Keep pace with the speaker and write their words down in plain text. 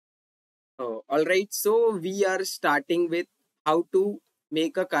Oh, all right. So we are starting with how to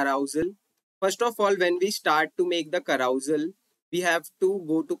make a carousel. First of all, when we start to make the carousel, we have to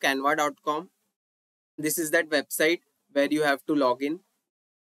go to canva.com. This is that website where you have to log in.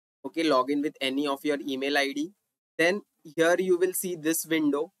 Okay, log in with any of your email ID. Then here you will see this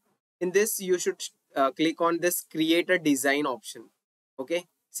window. In this, you should click on this create a design option. Okay,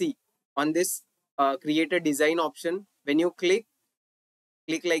 see on this create a design option. When you click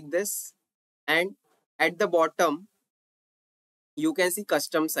like this, and at the bottom you can see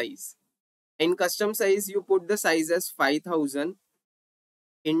custom size. In custom size, you put the size as 5000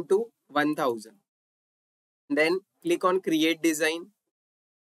 into 1000. Then click on create design.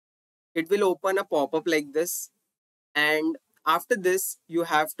 It will open a pop-up like this. And after this, you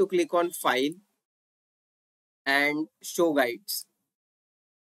have to click on file and show guides.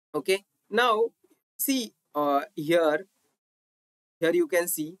 Okay. Now, see here you can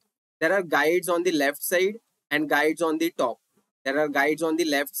see there are guides on the left side and guides on the top. There are guides on the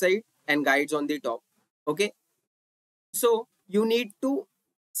left side and guides on the top. Okay. So you need to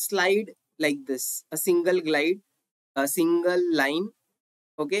slide like this, a single glide, a single line.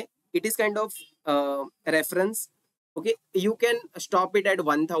 Okay, it is kind of reference. Okay, you can stop it at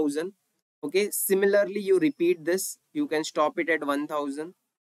 1000. Okay, similarly, you repeat this, you can stop it at 1000.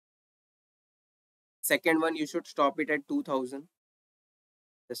 Second one, you should stop it at 2000.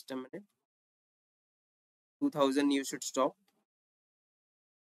 Just a minute. 2000, you should stop.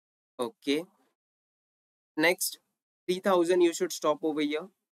 Okay, next 3000, you should stop over here.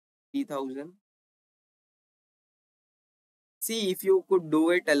 3000. See, if you could do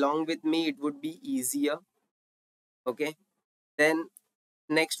it along with me, it would be easier. Okay, then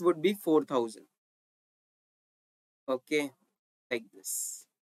next would be 4000. Okay, like this.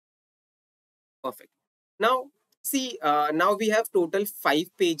 Perfect. Now, see, now we have total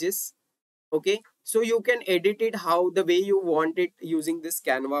 5 pages. Okay, so you can edit it how the way you want it using this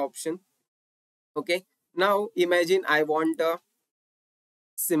Canva option. Okay, now imagine I want a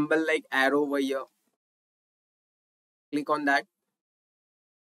symbol like arrow over here. Click on that.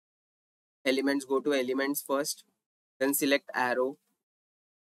 Elements, go to elements first, then select arrow.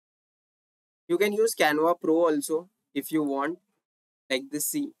 You can use Canva Pro also if you want, like this.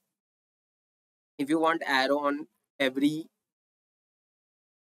 See, if you want arrow on every,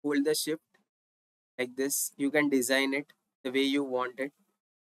 hold the shift like this. You can design it the way you want it.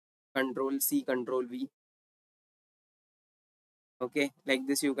 Control C, Control V. Okay, like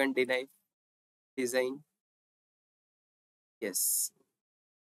this you can design. Yes,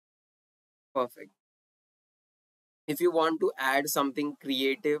 perfect. If you want to add something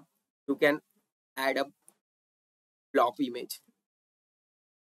creative, you can add a block image.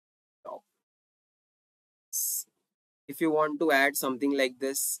 Block. If you want to add something like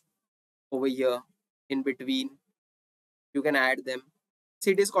this over here in between, you can add them.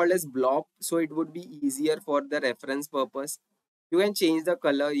 See, it is called as block, so it would be easier for the reference purpose. You can change the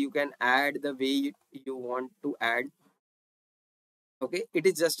color, you can add the way you want to add. Okay, it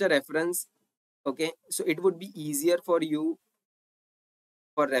is just a reference. Okay, so it would be easier for you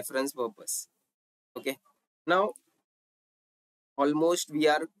for reference purpose. Okay, now almost we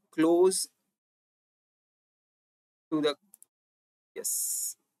are close to the,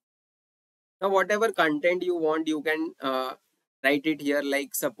 yes. Now whatever content you want, you can write it here.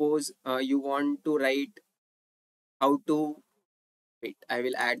 Like suppose you want to write how to, wait, I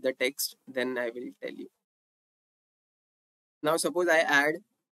will add the text, then I will tell you. Now suppose I add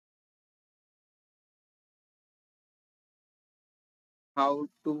how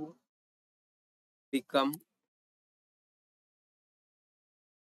to become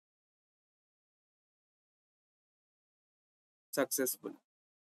successful.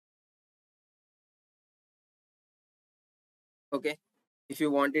 Okay, if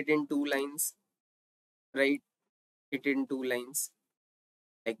you want it in 2 lines, write it in 2 lines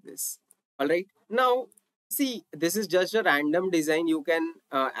like this. All right, now see, this is just a random design. You can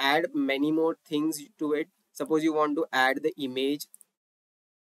add many more things to it. Suppose you want to add the image,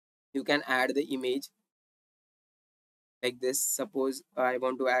 you can add the image like this. Suppose I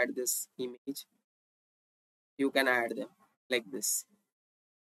want to add this image, you can add them like this.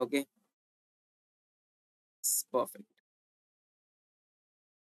 Okay, it's perfect.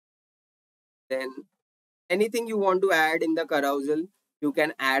 Then anything you want to add in the carousel, you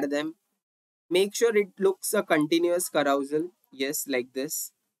can add them. Make sure it looks a continuous carousel. Yes, like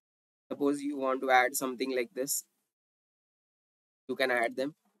this. Suppose you want to add something like this, you can add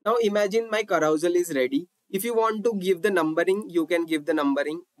them. Now imagine my carousel is ready. If you want to give the numbering, you can give the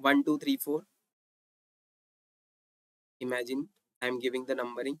numbering 1 2 3 4. Imagine I'm giving the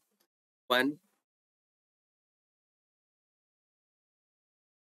numbering 1.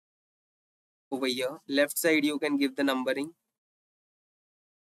 Over here, left side you can give the numbering.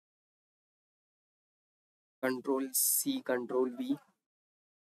 Control C, Control V.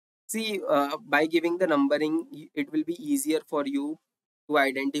 See, by giving the numbering, it will be easier for you to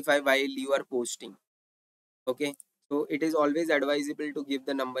identify while you are posting. Okay, so it is always advisable to give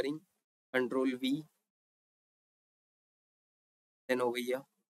the numbering. Control V, then over here,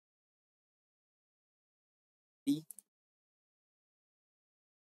 T.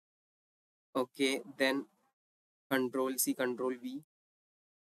 Okay, then Control C, Control V,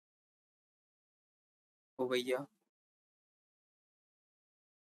 over here,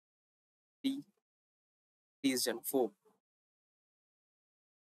 T. T is done. 4.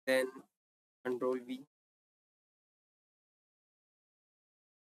 Then Control V.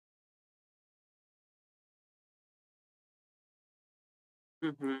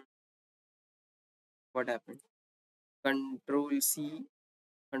 What happened? Control C,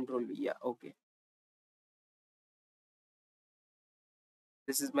 Control V. Yeah, okay.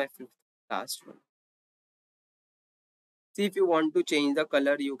 This is my fifth last one. See, if you want to change the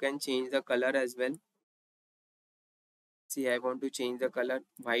color, you can change the color as well. See, I want to change the color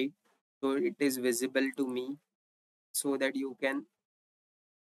white so it is visible to me so that you can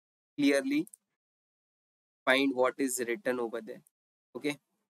clearly find what is written over there. Okay,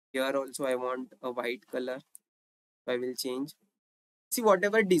 here also I want a white color, so I will change. See,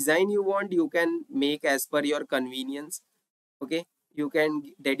 whatever design you want, you can make as per your convenience. Okay, you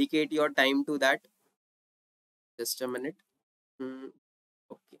can dedicate your time to that. Just a minute.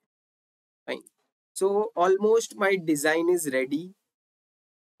 Okay, fine. So almost my design is ready.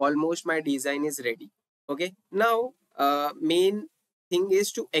 Almost my design is ready. Okay, now main thing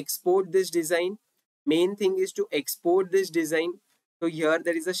is to export this design. Main thing is to export this design. So here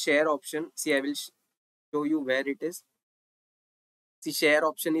there is a share option. See, I will show you where it is. See, share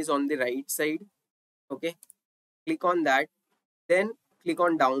option is on the right side. Okay, click on that. Then click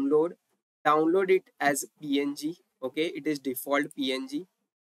on download. Download it as PNG. Okay, it is default PNG.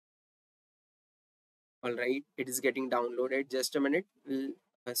 All right, it is getting downloaded. Just a minute, we'll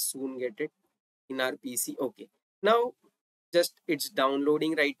soon get it in our PC. Okay, now just it's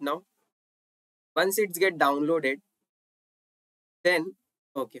downloading right now. Once it's get downloaded, then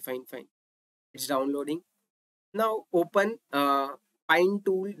okay, fine, it's downloading. Now open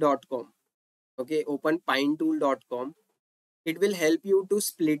pinetool.com. Okay, open pinetool.com. It will help you to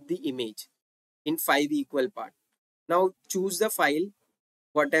split the image in 5 equal parts. Now choose the file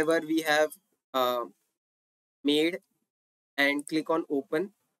whatever we have uh, made and click on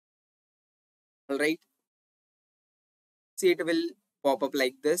open. All right, see, it will pop up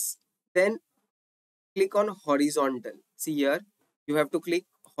like this. Then click on horizontal. See, here you have to click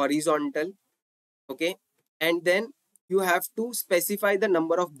horizontal. Okay, and then you have to specify the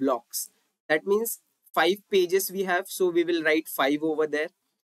number of blocks. That means 5 pages we have, so we will write 5 over there.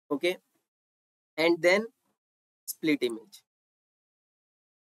 Okay, and then split image.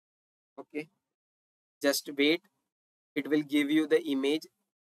 Okay, just wait, it will give you the image,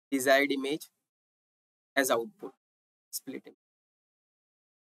 desired image as output. Split image.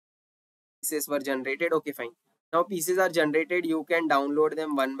 Pieces were generated. Okay, fine. Now pieces are generated. You can download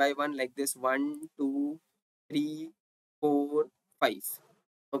them one by one like this. 1, 2, 3, 4, 5.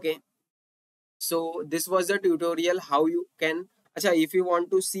 Okay, so this was the tutorial how you can. Acha, if you want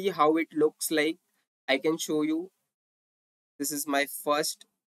to see how it looks like, I can show you. This is my first.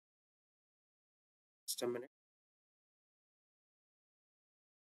 Just a minute.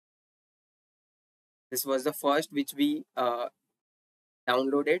 This was the first which we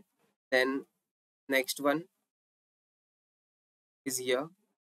downloaded. Then next one is here.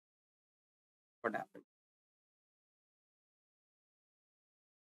 What happened?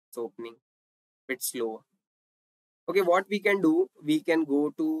 It's opening. Bit slower. Okay, what we can do? We can go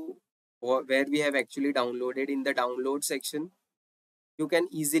to where we have actually downloaded. In the download section, you can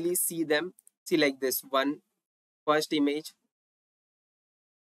easily see them. See, like this one, first image,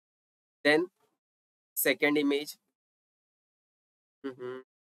 then second image.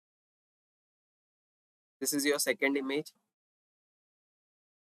 This is your second image.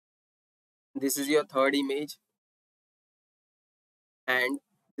 This is your third image, and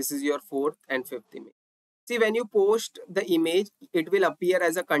this is your fourth and fifth image. See, when you post the image, it will appear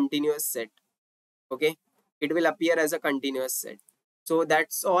as a continuous set. Okay, it will appear as a continuous set. So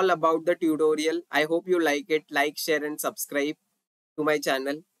that's all about the tutorial. I hope you like it. Like, share, and subscribe to my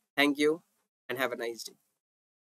channel. Thank you and have a nice day.